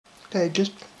Okay,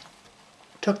 just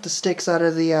took the sticks out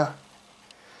of the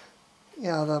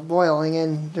the boiling,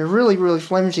 and they're really, really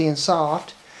flimsy and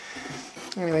soft.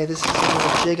 Anyway, this is a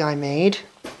little jig I made,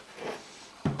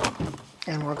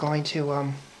 and we're going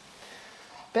to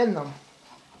bend them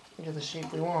into the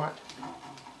shape we want.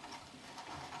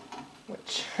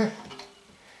 Which,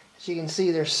 as you can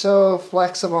see, they're so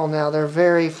flexible now. They're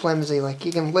very flimsy. Like,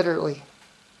 you can literally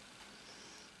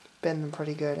bend them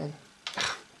pretty good, and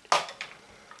I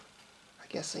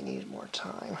guess they need more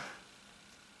time.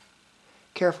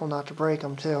 Careful not to break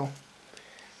them, too.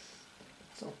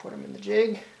 So put them in the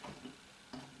jig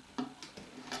and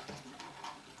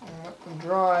let them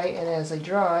dry, and as they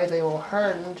dry, they will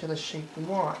harden to the shape we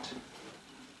want.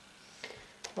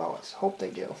 Well, let's hope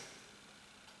they do.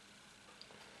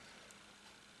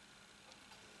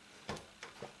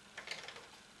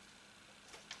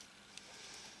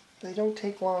 They don't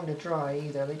take long to dry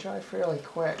either. They dry fairly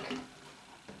quick.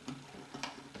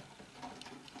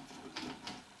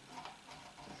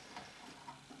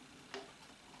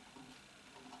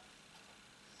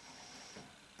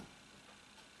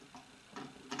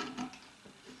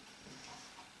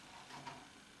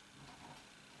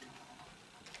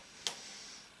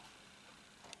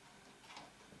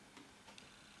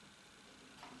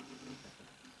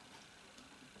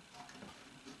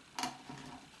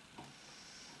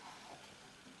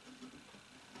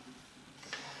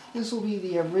 This will be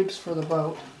the ribs for the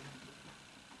boat.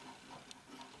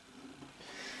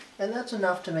 And that's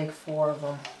enough to make 4 of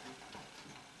them.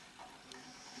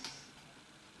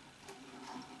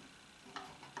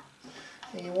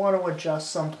 And you want to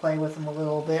adjust some, play with them a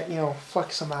little bit,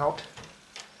 flex them out.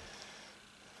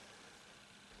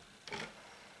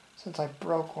 Since I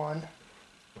broke one,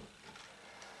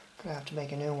 I'm going to have to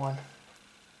make a new one.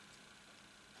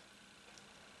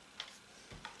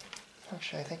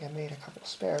 Actually, I think I made a couple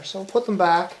spares. So we'll put them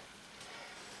back,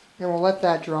 and we'll let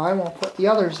that dry, and we'll put the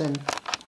others in.